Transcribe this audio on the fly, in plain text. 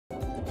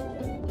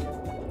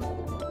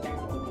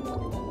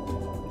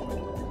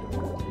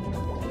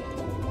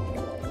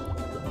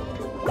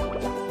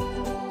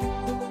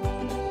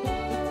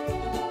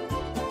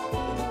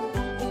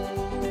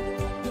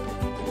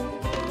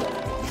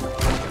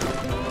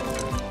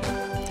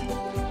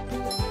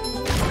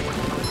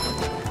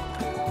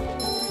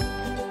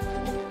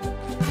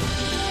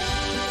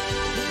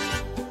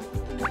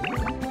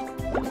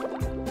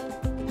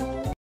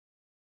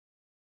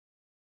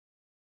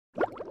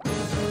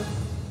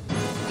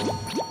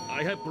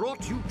I have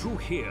brought you two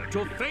here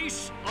to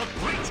face a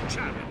great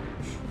challenge.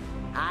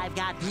 I've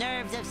got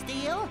nerves of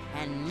steel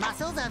and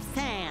muscles of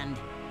sand.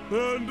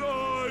 And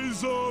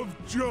eyes of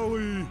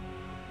jelly.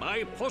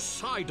 My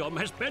Poseidon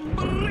has been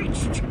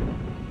bleached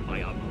by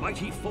a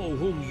mighty foe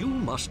whom you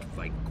must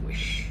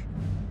vanquish.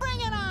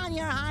 Bring it on,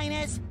 Your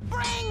Highness!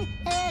 Bring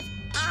it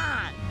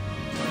on!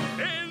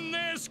 In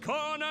this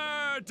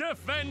corner,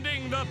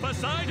 defending the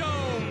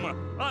Poseidon,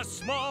 a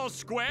small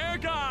square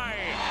guy.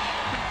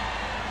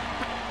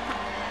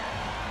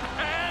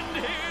 And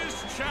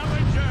his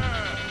challenger,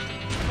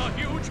 a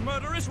huge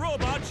murderous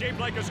robot shaped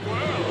like a squirrel.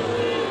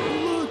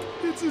 Look,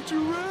 it's a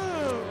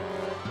giraffe.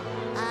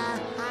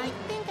 I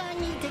think I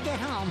need to get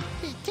home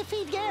to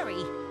feed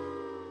Gary.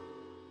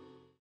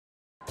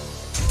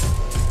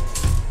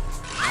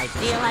 I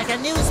feel like a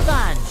new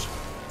sponge.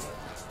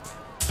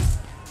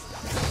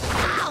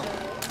 Ow!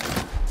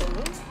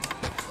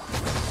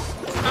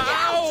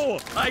 Ow!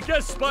 I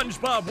guess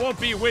SpongeBob won't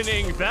be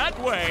winning that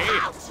way.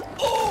 Ouch!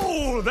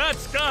 Oh,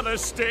 that's gotta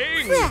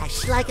sting.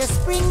 Fresh like a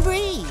spring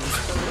breeze.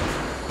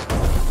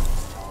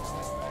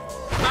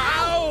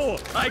 Ow!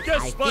 I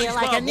guess I feel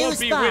like a SpongeBob new won't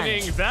be sponge.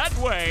 winning that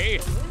way.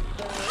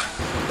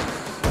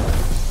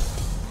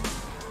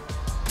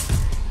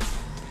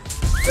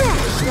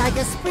 Fresh like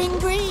a spring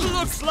breeze.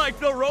 Looks like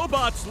the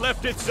robot's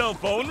left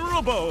itself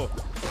vulnerable.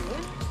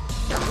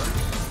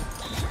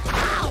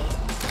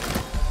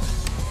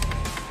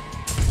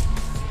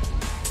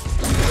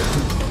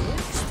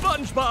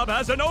 SpongeBob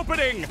has an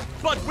opening,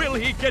 but will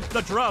he get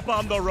the drop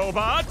on the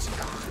robot?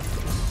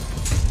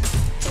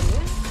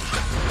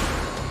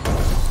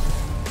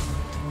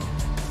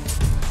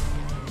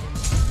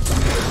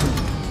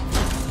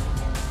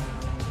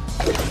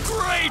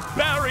 Great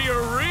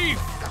Barrier Reef!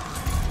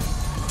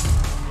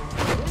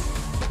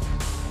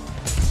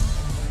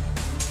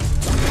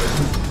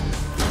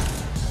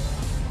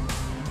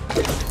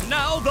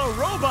 Now the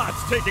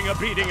robot's taking a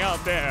beating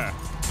out there.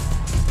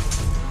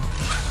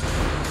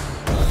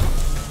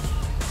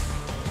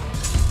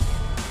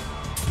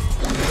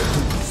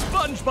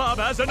 SpongeBob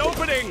has an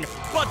opening,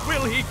 but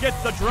will he get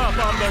the drop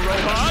on the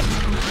robot?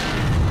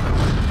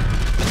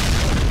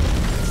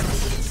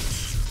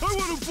 I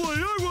want to play,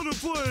 I want to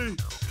play.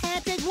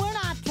 Patrick, we're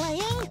not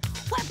playing.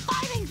 We're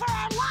fighting for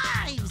our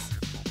lives.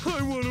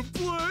 I want to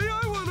play,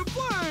 I want to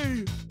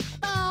play.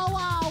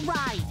 Oh, all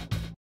right.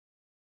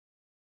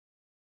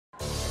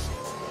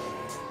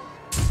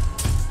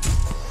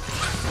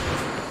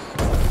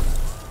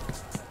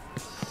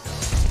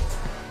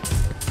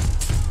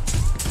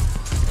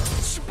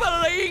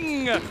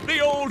 Spling! The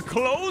old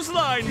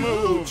clothesline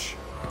move.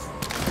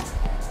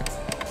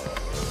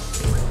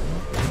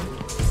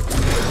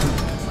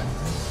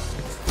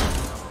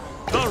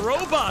 The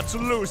robot's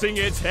losing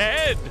its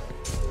head.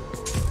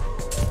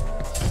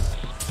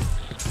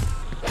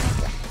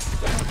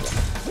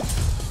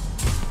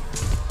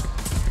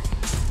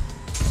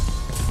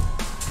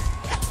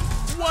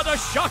 What a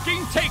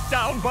shocking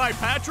takedown by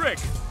Patrick.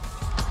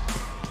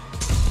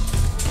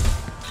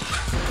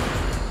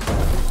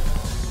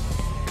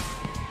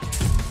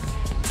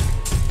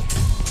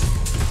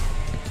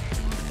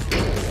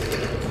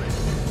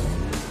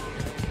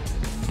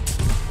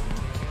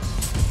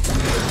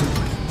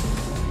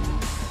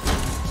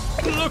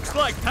 Looks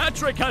like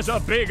Patrick has a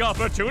big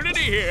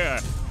opportunity here.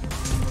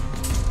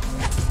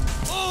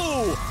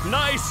 Oh,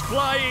 nice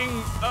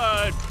flying,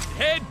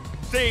 head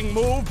thing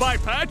move by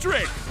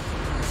Patrick.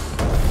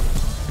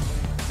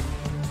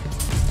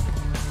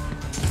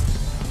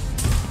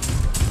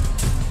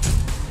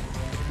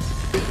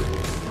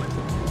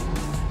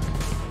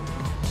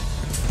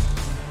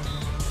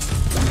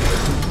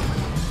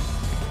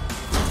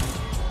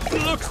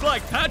 Looks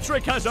like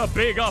Patrick has a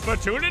big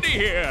opportunity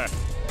here.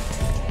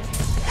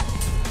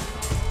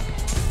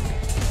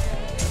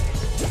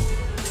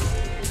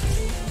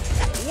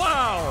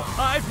 Wow,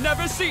 I've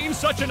never seen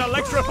such an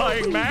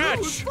electrifying That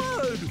was match.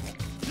 fun.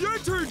 Your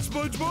turn,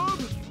 SpongeBob.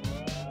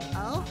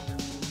 Oh?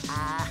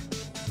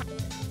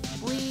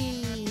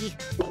 We...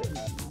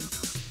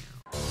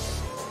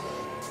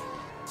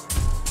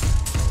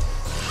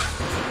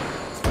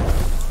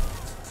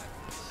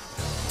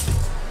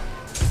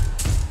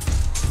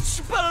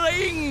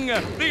 Spling!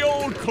 The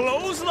old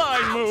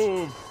clothesline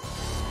move.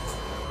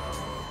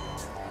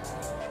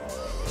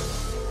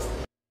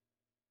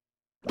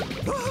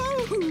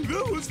 Oh,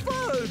 that was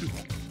fun.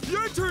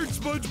 Your turn,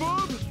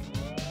 SpongeBob.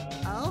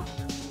 Oh?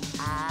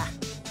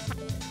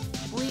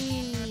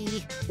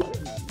 We...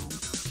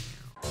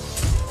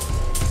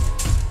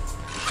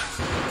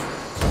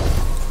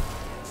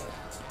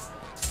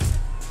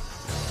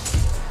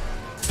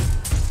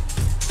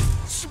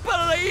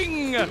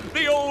 Spling!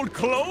 The old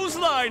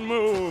clothesline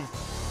move.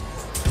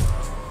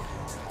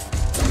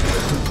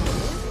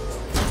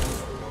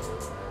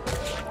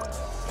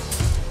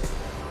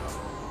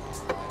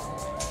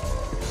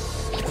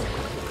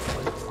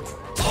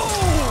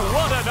 Oh,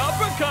 what an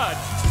uppercut!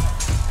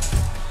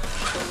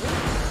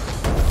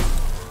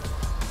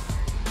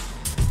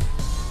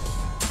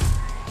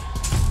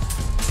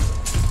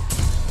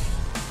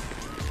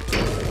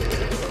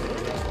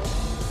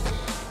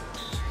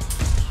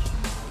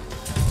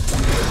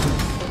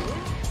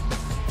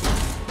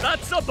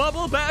 A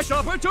bubble bash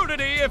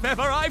opportunity if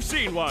ever I've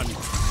seen one.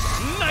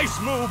 Nice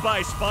move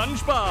by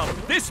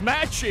SpongeBob. This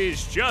match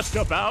is just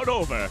about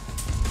over.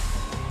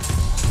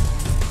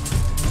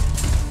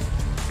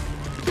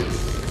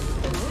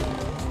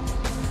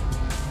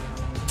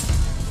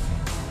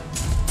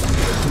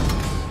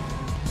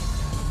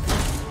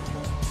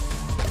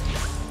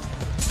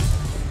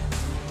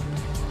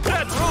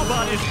 That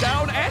robot is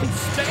down and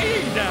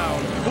staying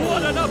down.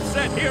 What an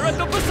upset here at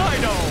the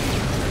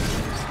Poseidon.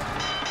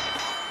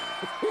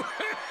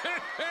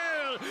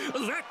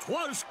 That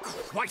was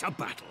quite a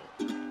battle.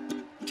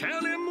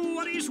 Tell him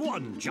what he's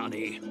won,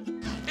 Johnny.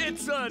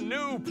 It's a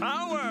new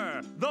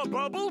power, the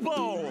Bubble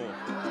Bowl.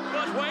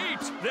 But wait,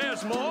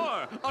 there's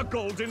more. A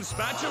Golden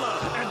Spatula.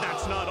 And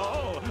that's not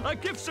all. A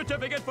gift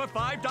certificate for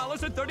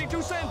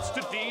 $5.32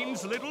 to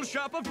Dean's Little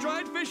Shop of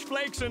Dried Fish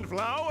Flakes and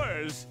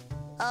Flowers.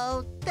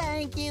 Oh,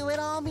 thank you. It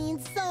all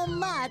means so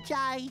much.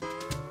 I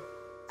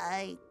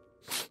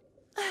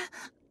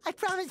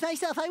promised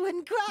myself I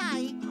wouldn't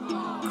cry.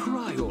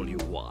 Cry all you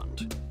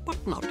want,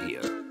 but not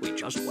here. We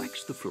just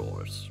wax the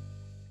floors.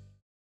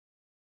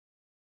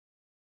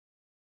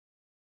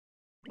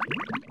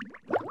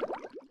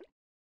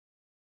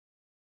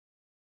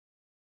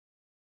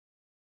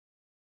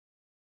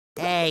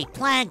 Hey,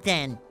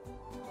 Plankton.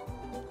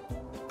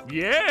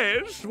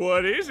 Yes,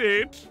 what is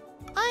it?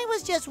 I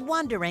was just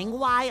wondering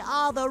why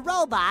all the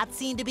robots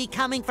seem to be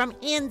coming from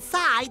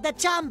inside the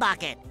chum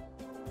bucket.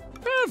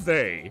 Have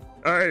they?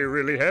 I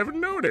really haven't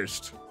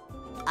noticed.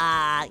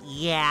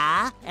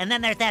 Yeah. And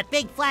then there's that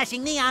big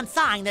flashing neon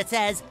sign that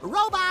says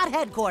Robot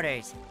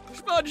Headquarters.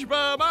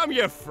 SpongeBob, I'm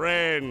your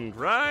friend,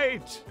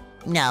 right?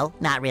 No,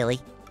 not really.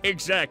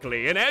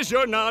 Exactly, and as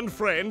your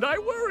non-friend, I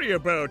worry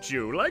about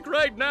you. Like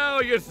right now,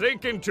 you're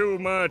thinking too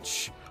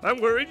much. I'm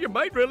worried you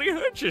might really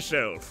hurt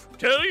yourself.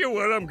 Tell you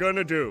what I'm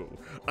gonna do.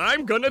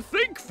 I'm gonna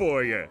think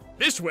for you.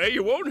 This way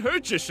you won't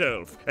hurt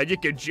yourself, and you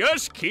can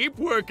just keep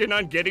working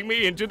on getting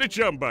me into the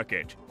chum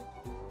bucket.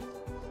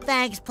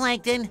 Thanks,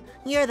 Plankton.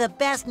 You're the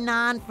best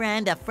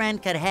non-friend a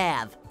friend could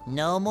have.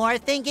 No more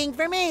thinking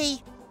for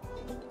me.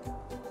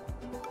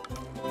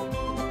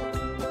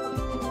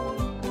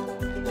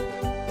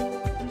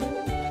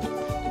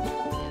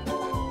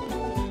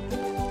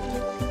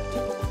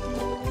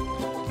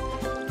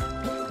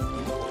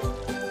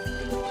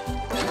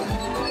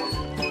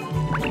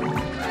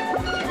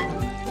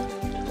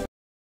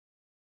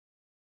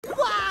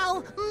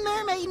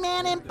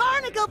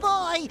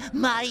 Boy,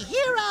 my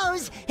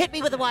heroes! Hit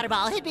me with a water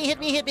ball. Hit me, hit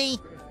me, hit me.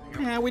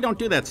 Yeah, we don't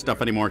do that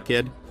stuff anymore,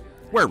 kid.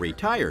 We're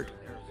retired.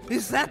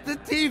 Is that the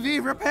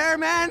TV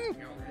repairman?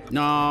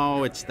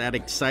 No, it's that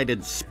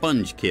excited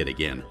sponge kid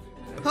again.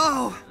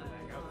 Oh,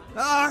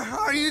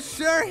 are you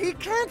sure he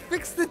can't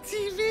fix the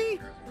TV?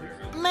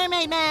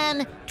 Mermaid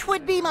Man,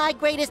 'twould be my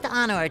greatest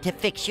honor to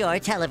fix your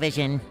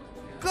television.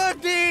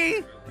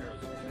 Goodie!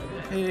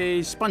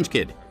 Hey, sponge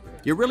kid,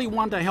 you really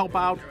want to help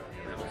out?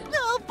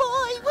 Oh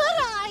boy, would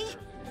I!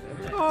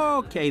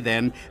 Okay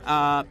then,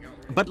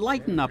 but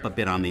lighten up a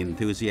bit on the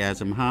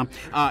enthusiasm, huh?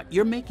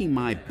 You're making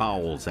my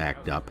bowels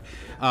act up.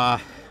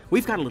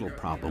 We've got a little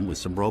problem with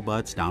some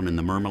robots down in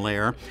the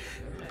Mermalair.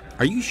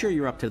 Are you sure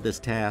you're up to this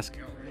task?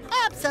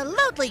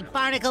 Absolutely,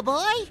 Barnacle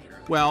Boy!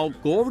 Well,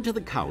 go over to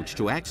the couch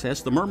to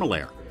access the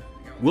Mermalair.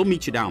 We'll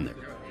meet you down there.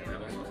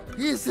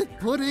 Is it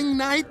pudding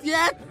night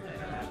yet?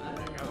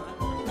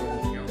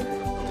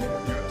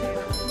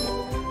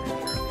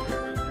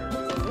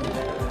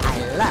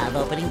 I love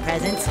opening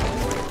presents.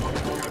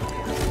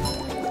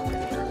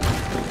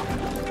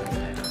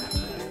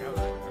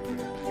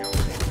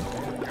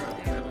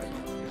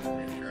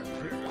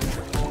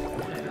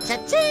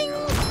 Cha-ching!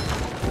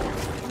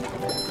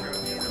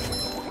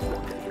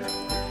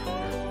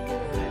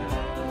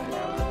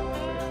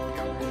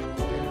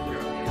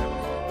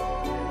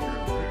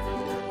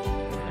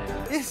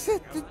 Is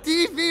it the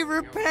TV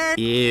repair?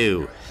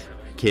 Ew.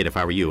 Kid, if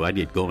I were you, I'd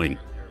get going.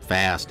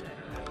 Fast.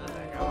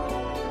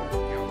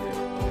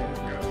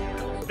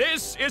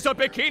 This is a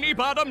Bikini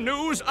Bottom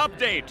news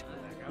update.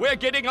 We're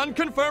getting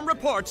unconfirmed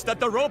reports that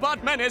the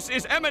robot menace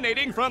is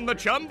emanating from the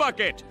chum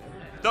bucket.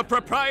 The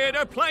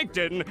proprietor,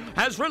 Plankton,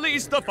 has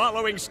released the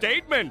following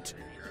statement.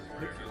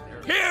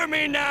 Hear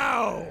me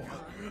now!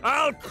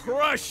 I'll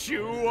crush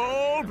you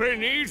all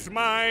beneath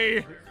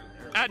my...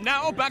 And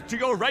now back to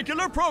your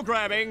regular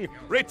programming,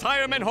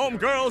 Retirement Home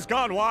Girls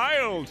Gone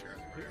Wild.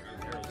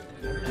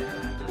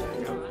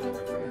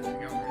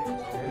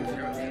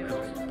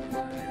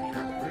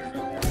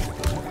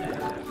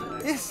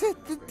 Is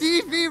it the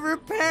TV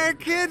repair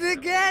kid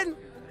again?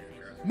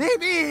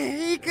 Maybe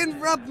he can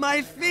rub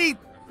my feet.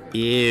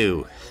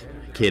 Ew.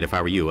 Kid, if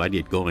I were you, I'd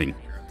get going.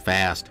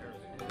 Fast.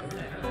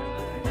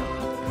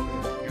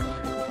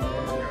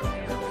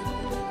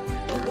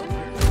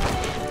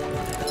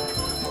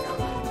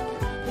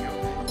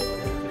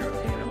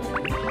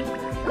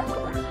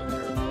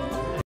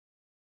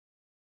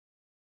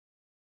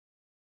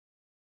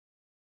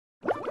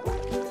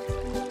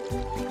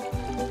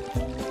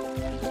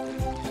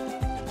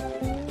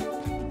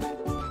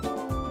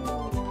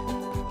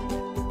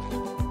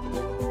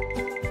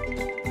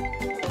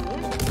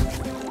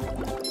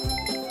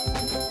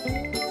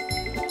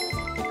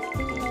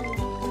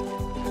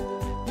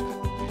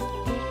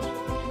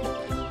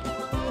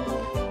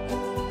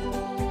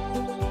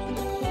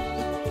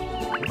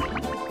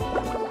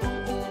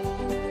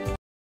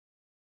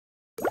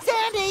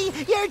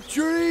 Your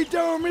tree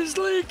dome is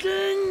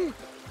leaking!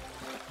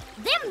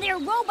 Them there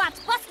robots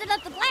busted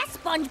up the glass,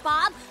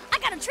 SpongeBob. I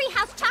got a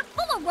treehouse chock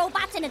full of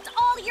robots and it's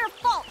all your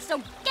fault,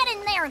 so get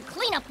in there and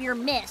clean up your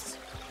mess.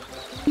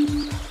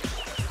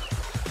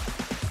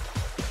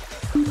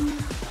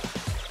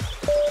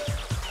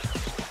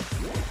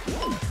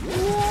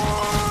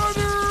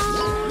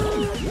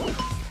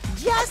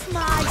 Just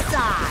my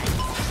size.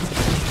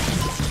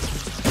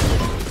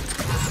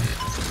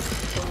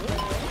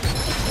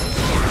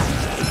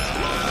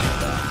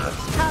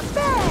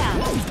 Kabam!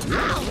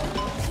 Ow!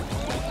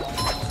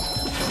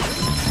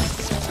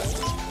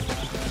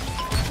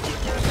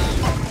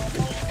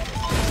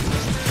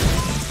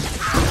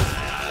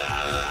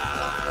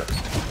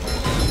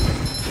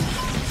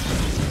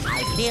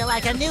 I feel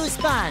like a new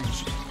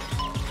sponge.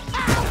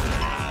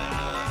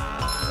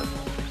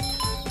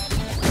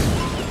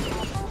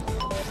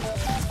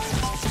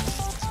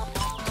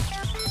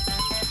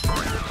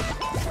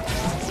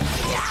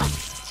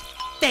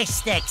 Fish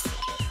sticks.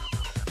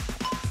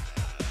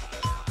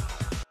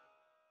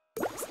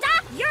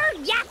 Stop your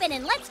yapping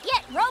and let's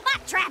get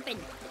robot trapping.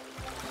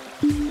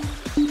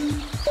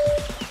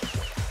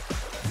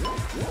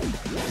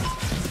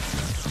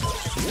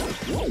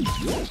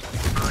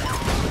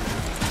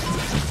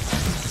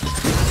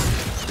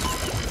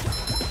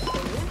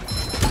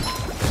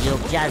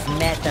 You've just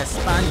met the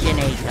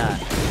Sponginator.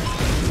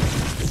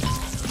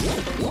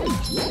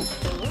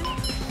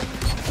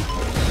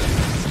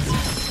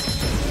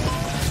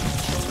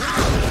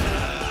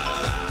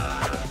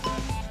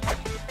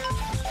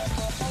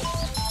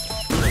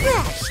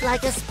 Fresh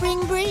like a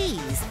spring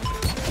breeze.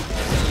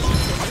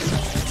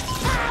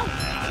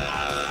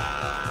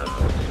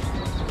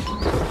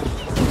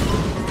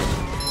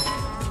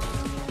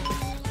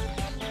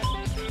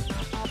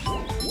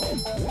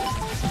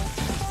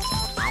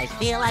 I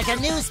feel like a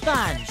new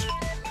sponge.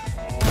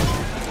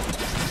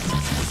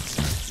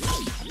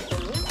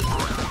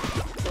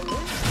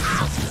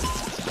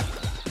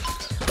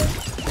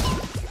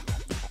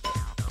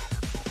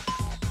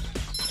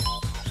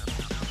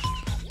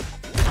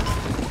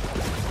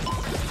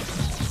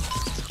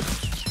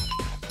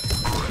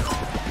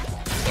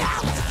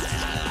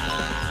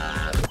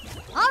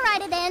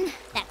 Alrighty then,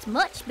 that's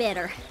much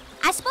better.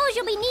 I suppose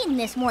you'll be needing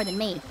this more than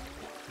me.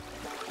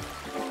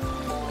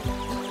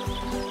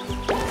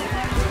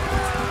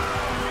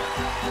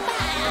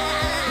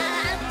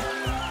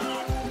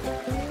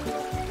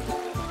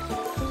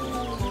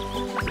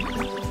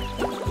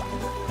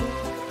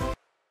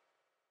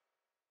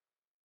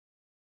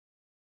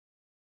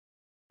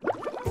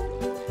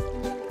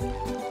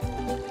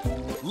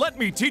 Let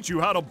me teach you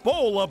how to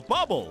bowl a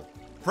bubble.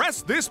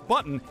 Press this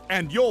button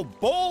and you'll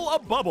bowl a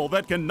bubble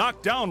that can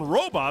knock down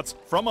robots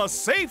from a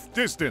safe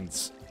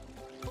distance.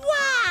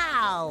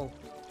 Wow!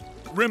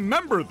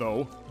 Remember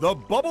though, the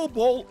bubble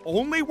bowl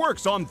only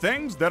works on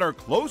things that are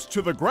close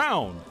to the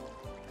ground.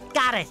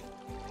 Got it.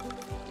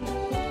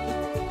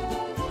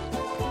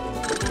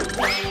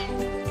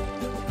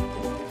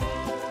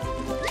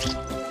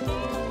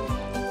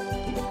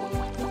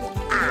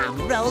 I'm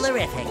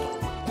rollerific.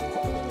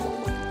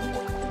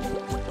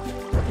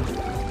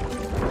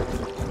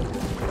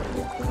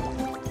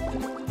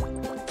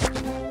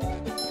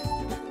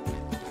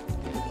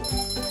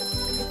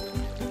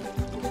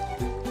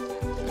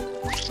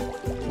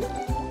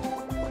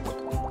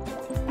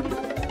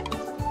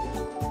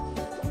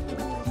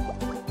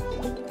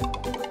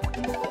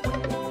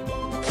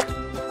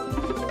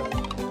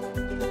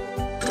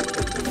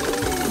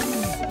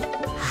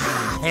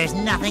 There's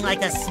nothing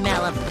like the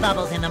smell of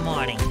bubbles in the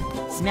morning.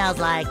 Smells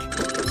like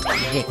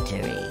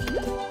victory.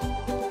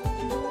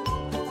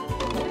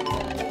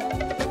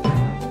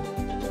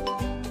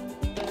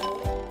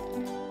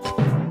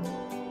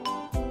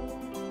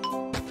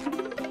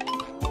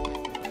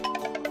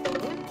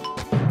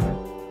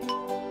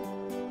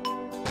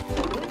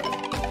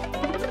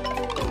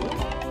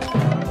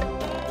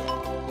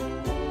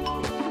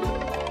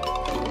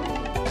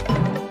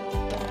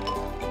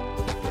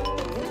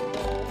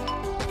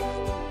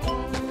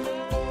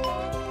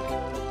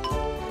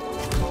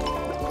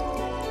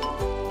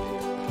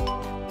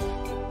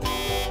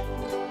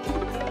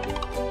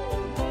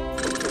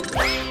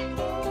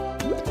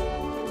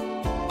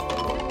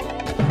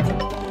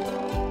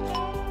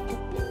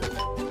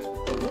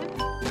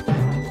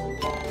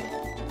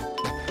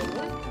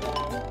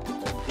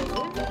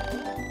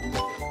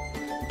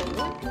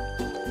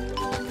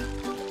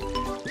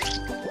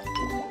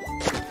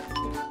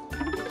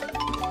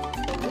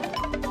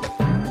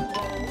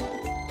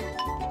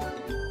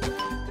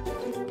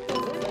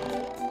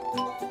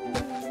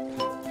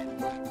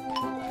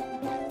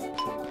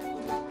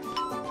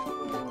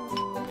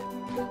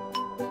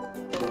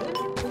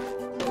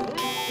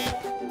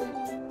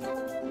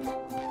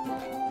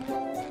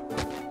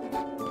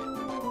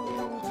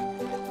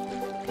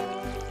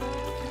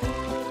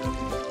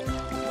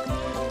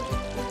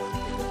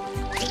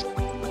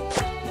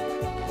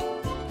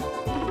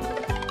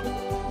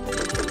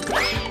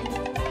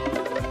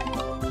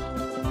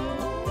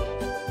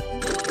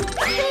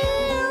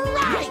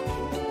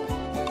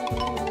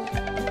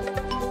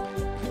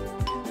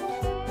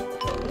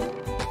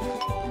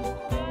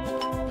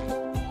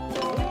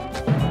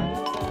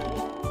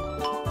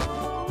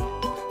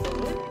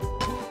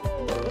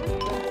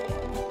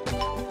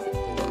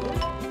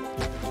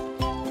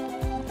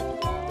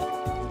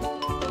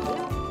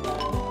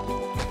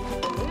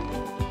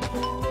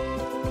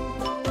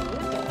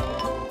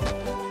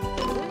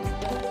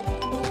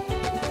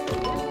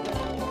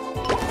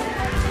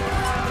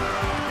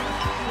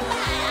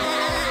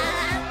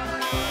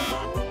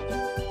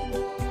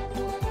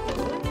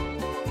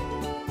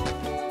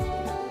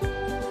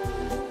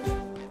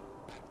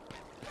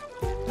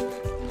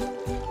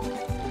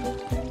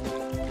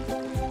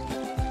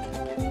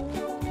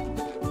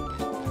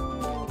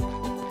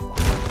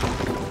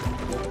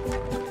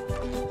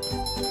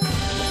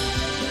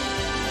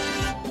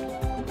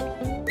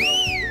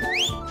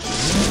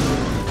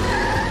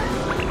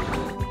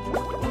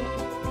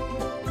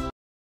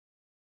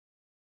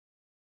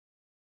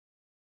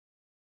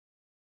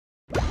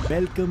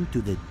 Welcome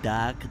to the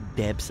dark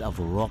depths of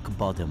Rock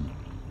Bottom,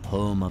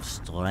 home of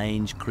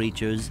strange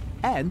creatures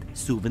and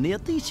souvenir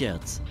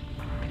t-shirts.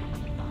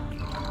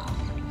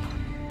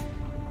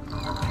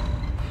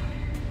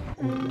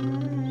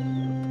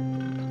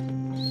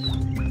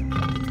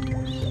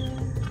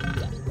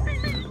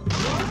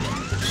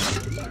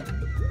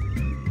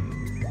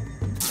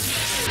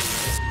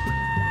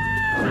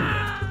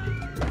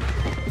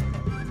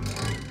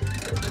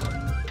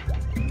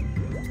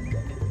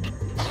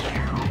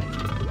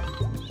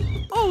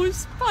 Oh,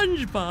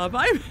 SpongeBob,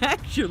 I'm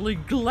actually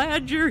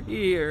glad you're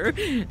here,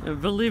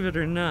 believe it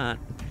or not.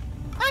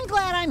 I'm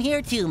glad I'm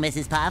here too,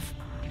 Mrs. Puff.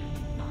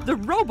 The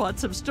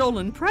robots have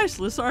stolen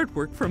priceless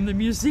artwork from the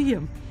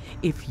museum.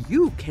 If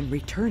you can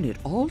return it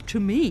all to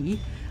me,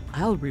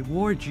 I'll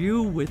reward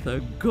you with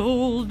a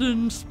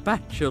Golden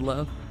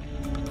Spatula.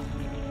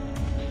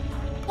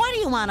 Why do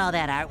you want all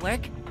that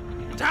artwork?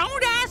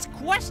 Don't ask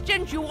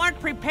questions you aren't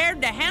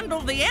prepared to handle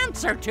the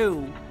answer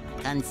to.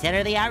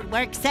 Consider the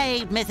artwork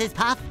saved, Mrs.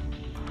 Puff.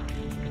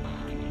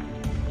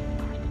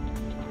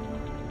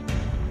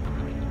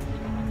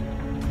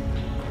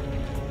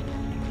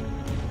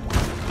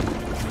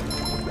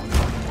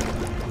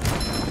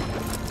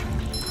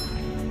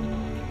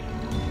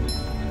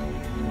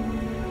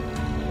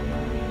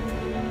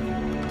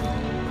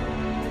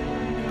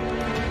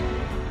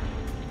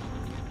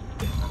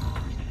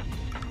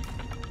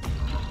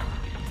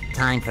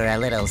 Time for a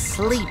little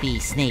sleepy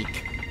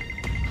sneak.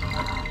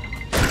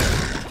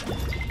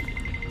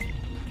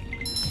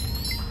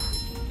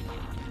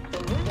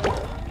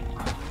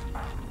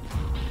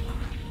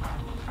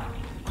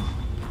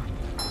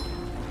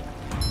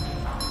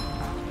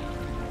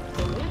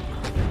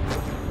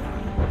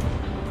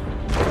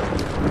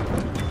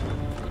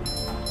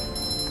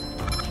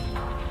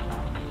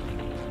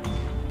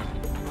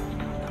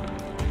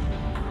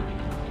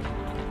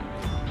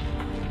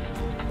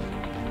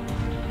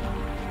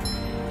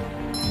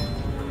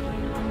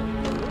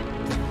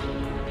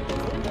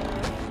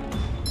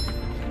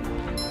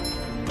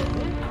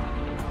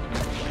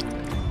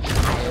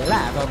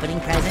 Love opening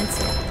presents.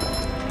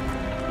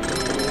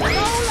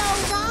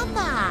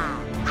 Lolo-rama!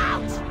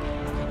 Ouch!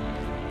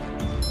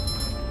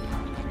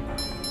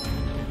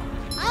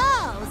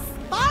 Oh,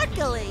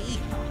 sparkly!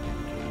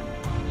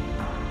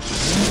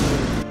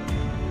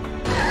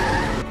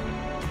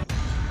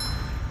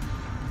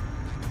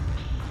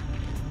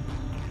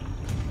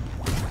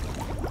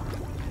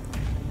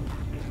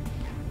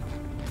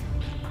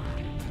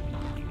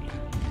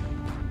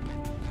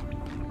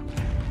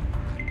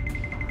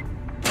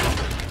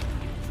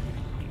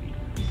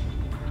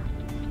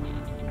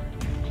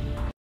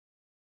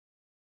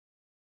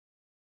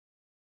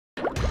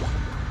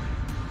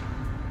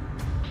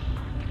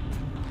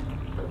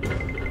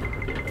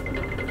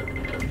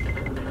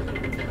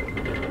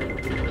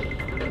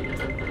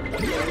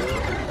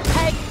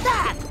 Take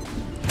that!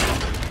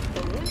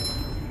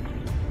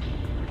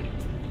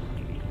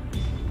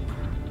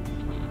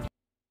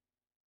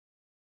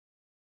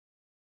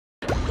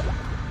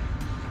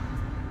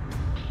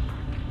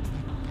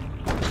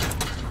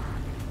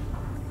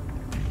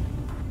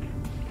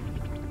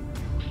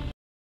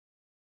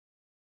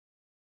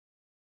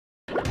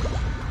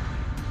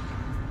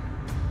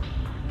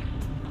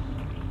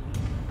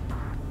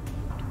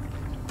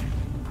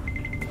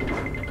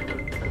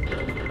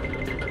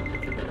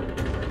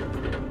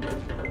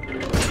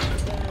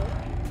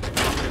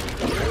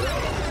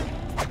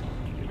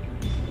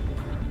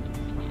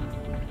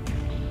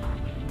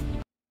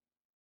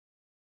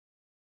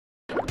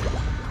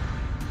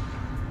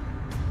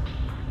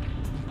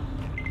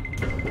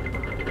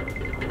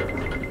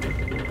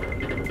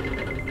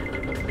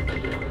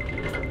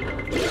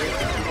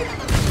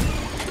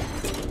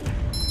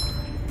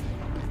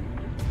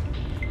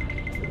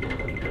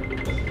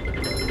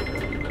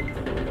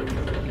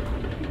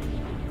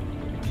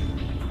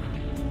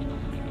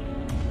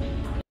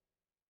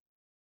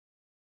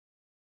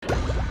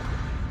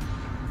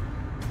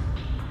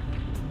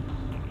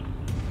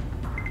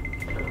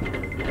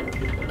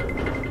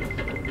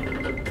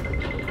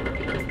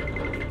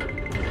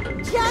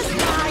 Just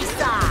my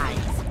size!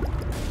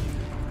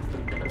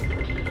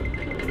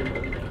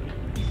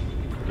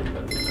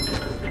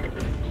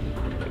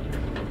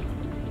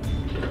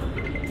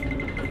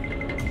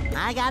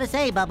 I gotta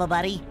say, Bubble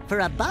Buddy, for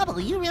a bubble,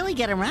 you really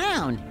get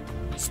around.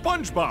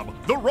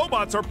 SpongeBob, the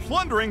robots are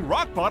plundering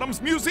Rock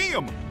Bottom's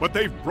museum, but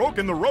they've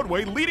broken the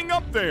roadway leading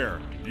up there.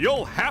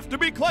 You'll have to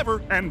be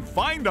clever and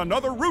find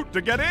another route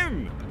to get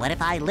in. What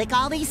if I lick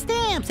all these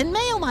stamps and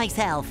mail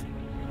myself?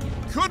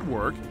 Could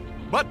work,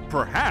 but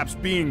perhaps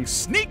being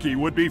sneaky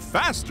would be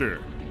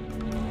faster.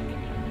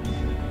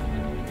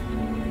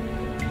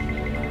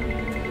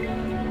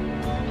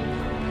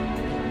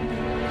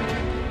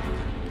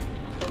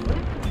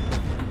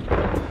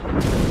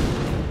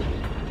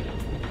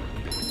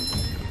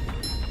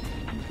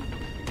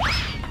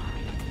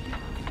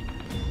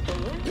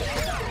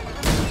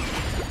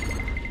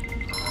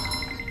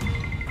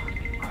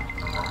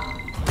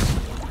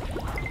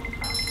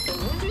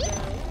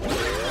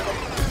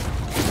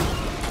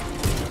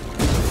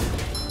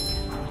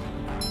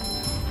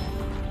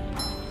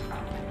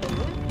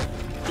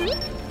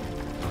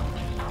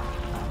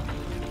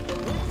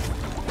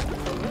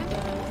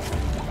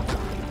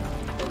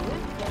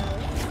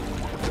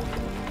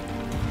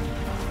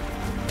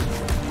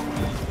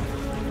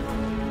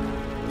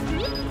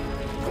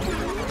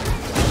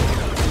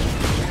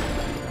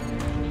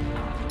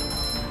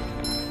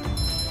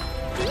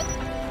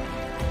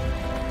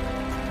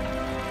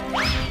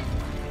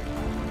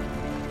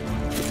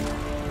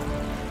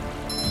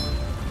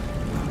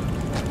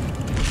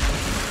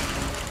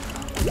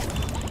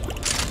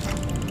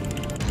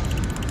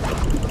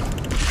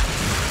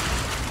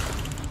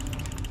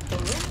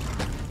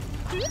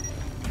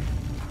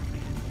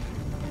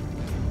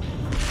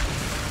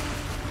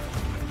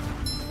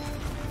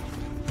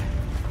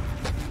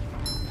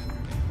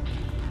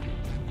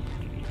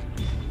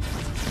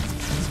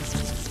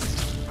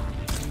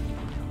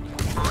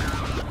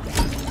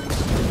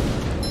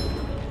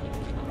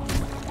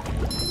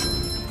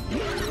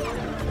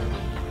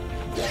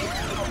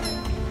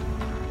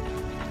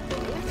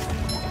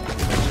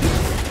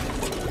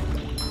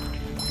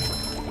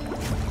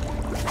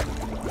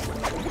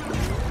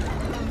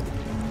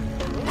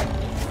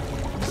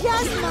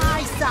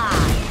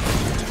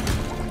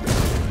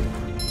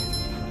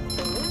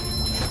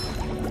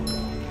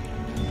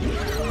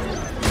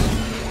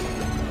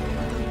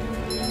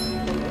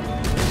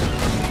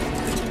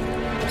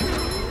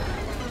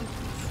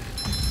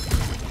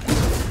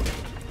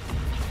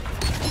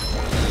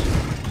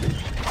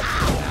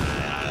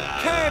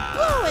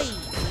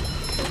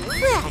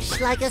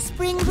 Fresh like a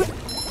spring breeze.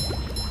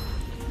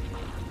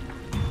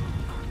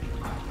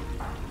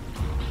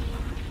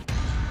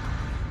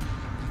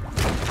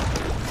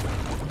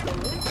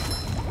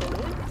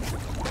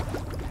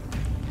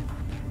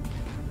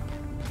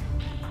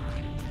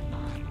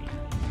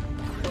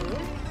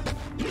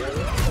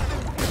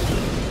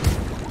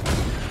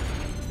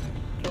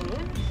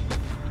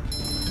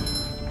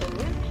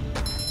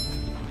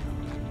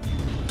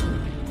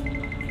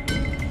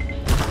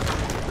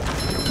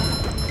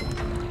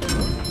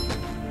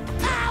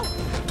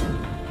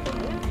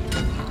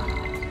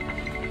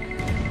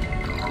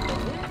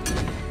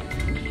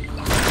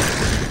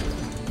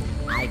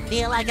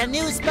 Feel like a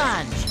new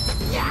sponge.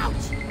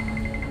 Ouch!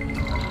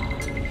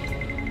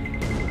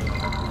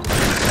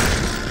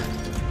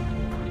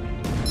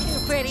 Too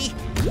pretty.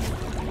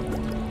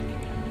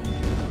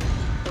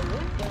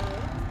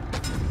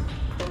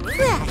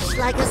 Fresh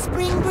like a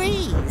spring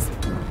breeze.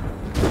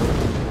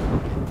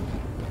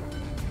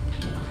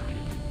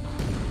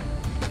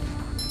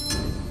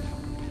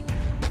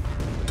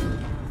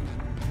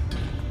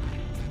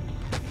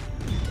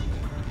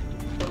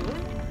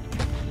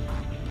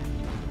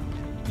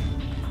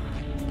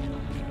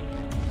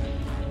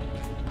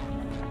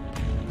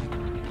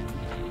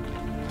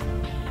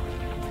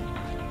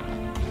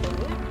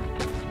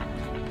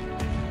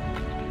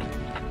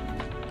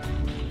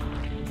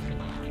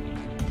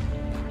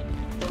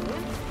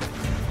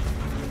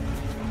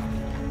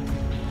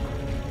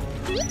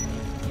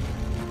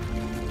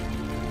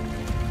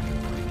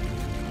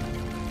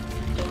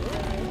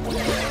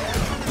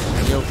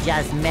 You've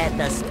just met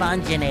the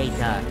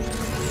Sponginator.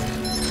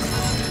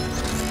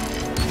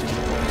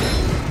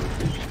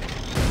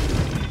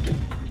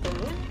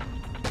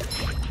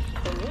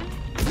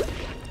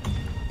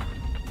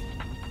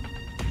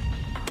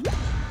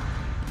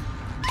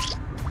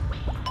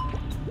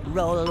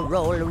 Roll,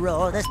 roll,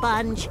 roll the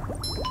sponge.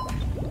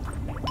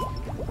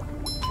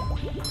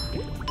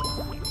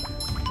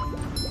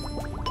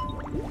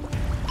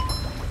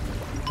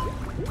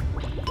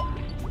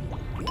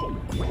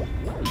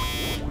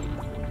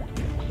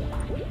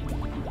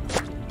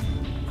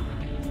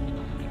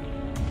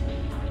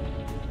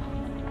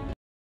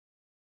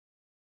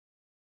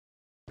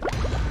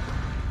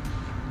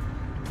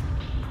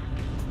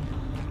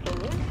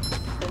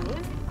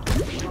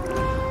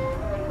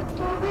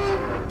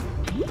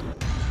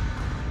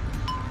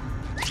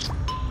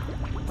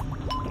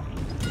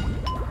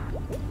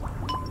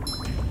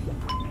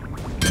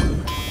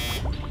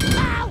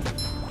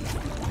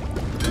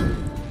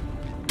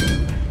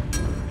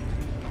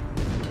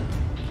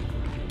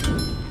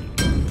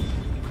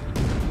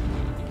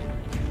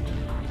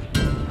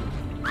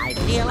 I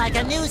feel like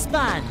a new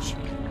sponge.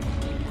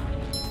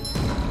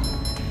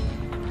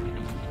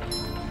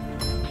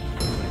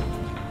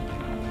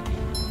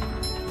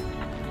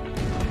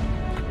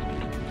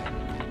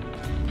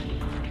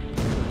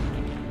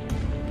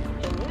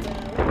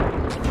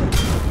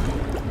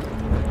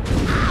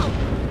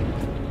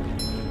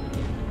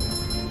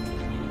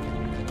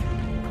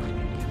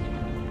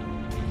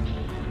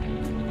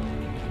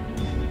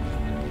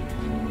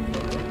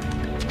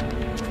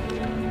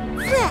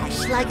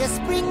 Fresh like a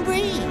spring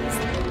breeze.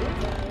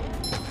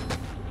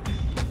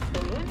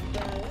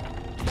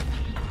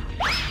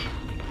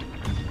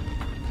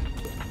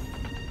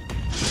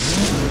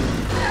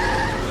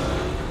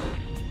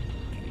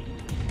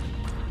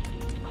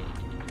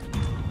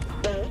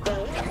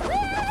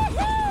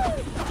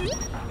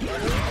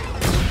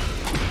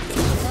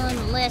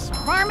 Unless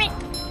varmint.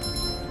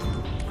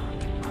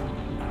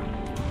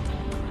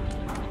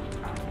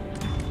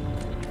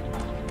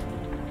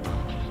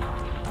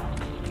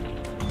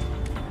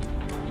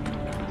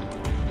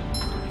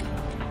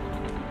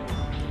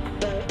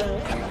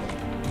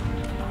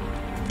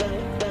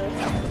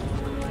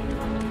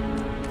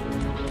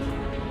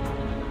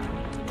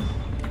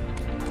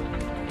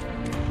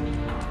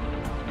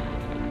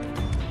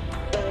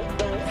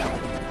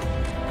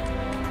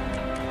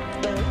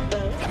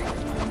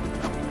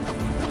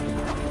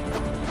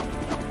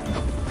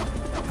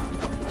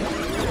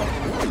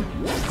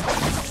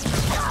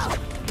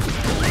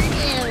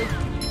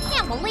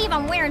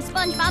 I'm wearing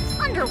SpongeBob's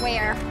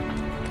underwear.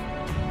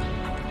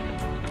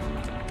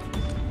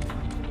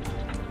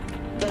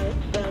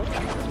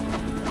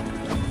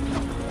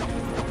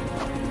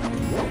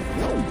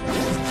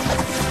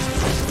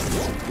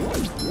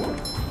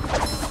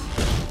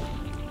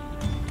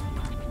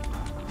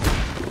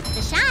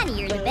 The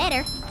shinier, the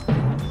better.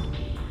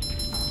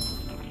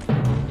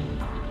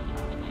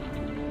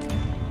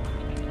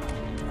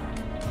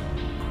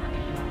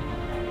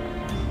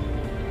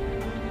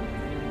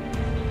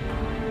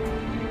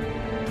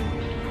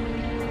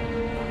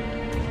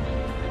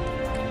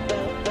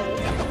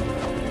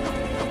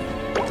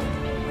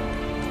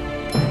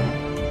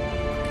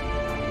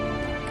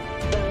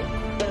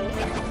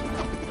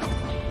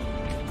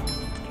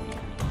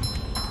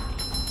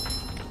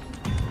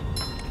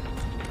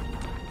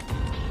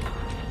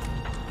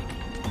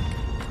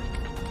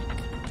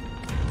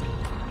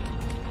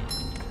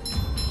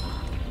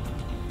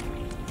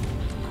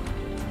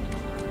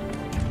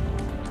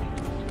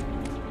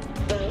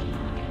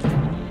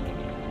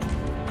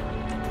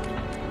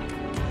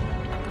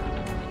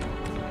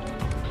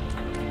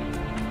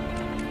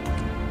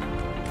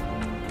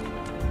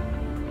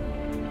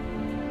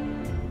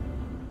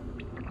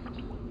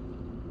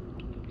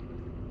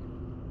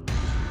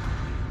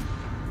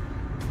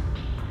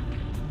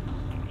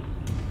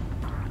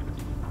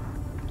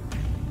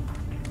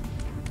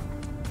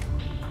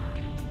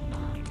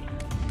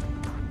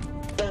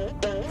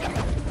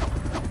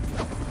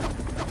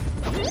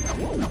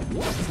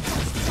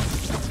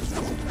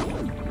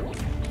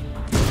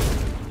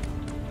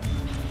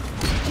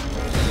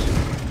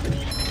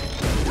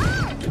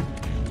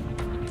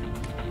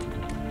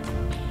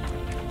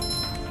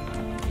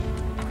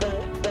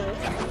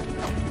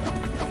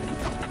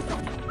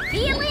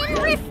 Feeling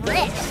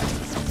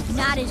refreshed.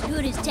 Not as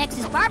good as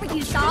Texas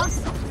barbecue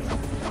sauce.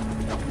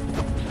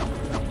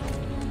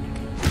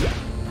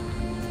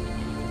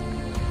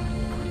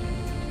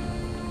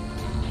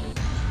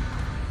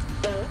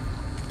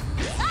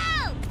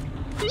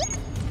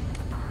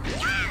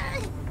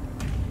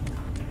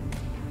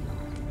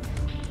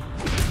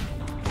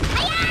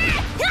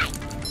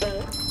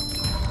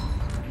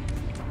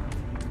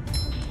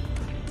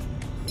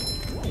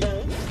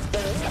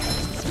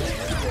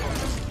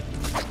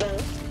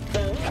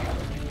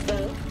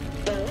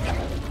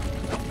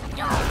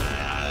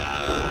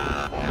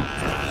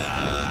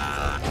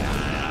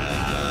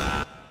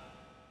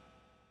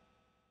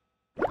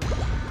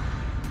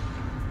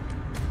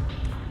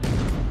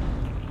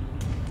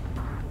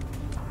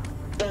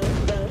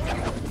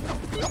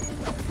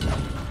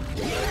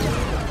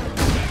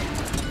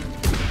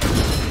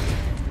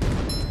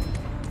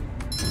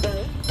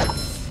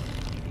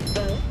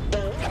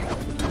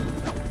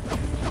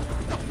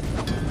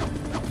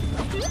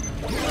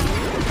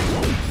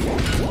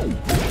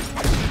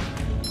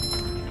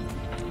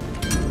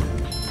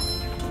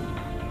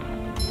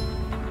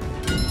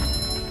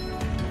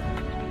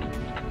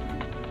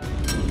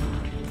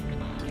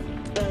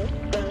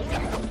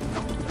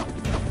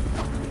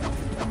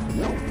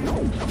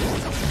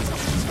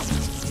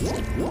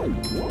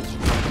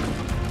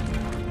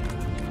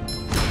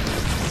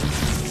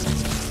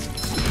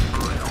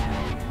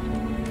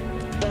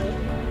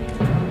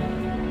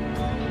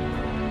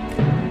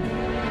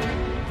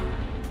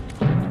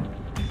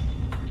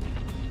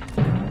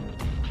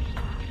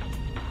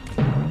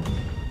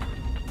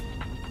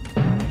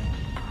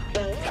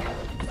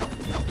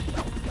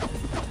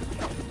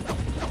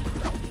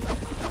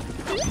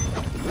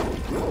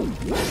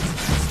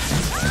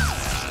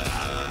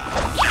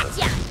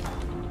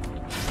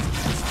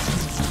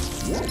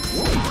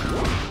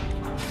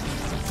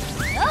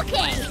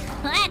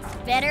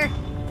 Better.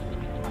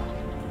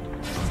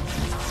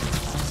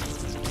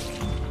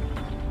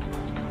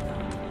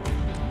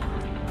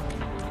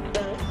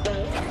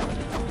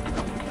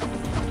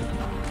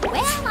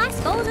 Well, I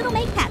suppose it'll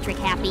make Patrick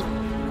happy.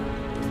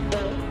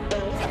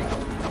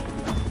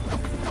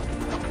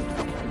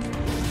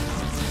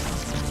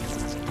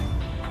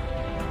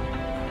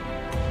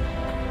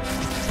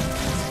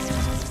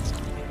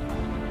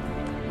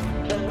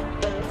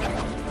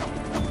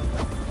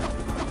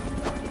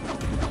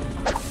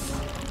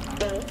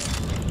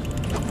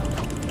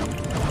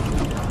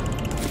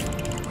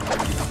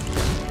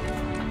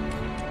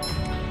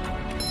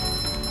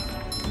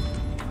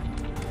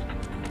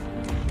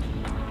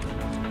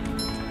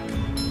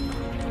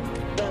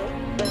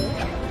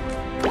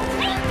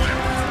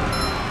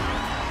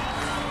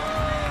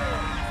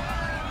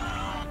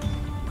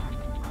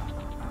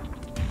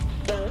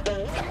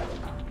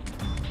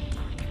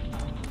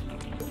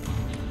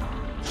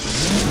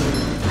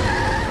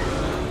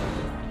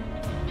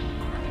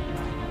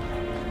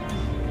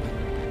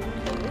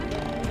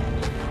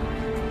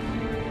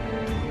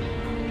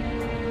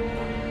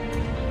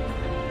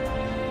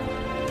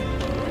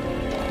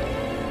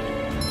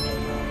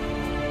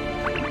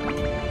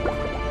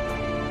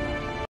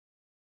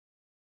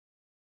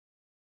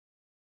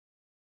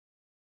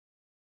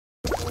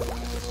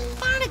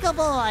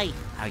 Boy,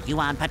 are you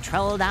on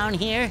patrol down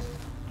here?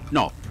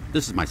 No,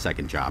 this is my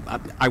second job.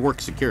 I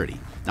work security.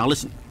 Now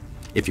listen,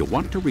 if you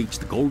want to reach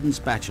the Golden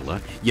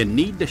Spatula, you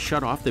need to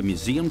shut off the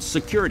museum's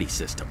security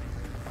system.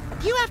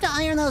 Do you have to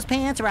iron those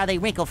pants or are they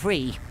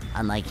wrinkle-free?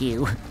 Unlike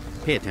you.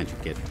 Pay attention,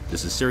 kid.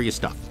 This is serious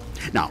stuff.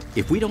 Now,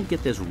 if we don't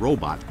get this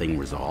robot thing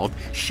resolved,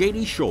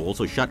 Shady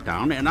Shoals will shut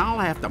down and I'll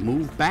have to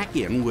move back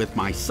in with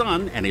my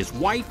son and his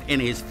wife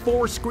and his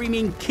 4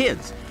 screaming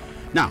kids.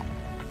 Now,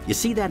 you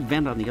see that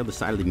vent on the other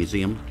side of the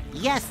museum?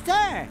 Yes,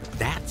 sir.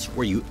 That's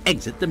where you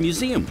exit the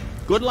museum.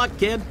 Good luck,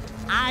 kid.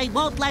 I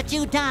won't let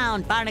you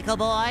down, Barnacle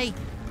Boy.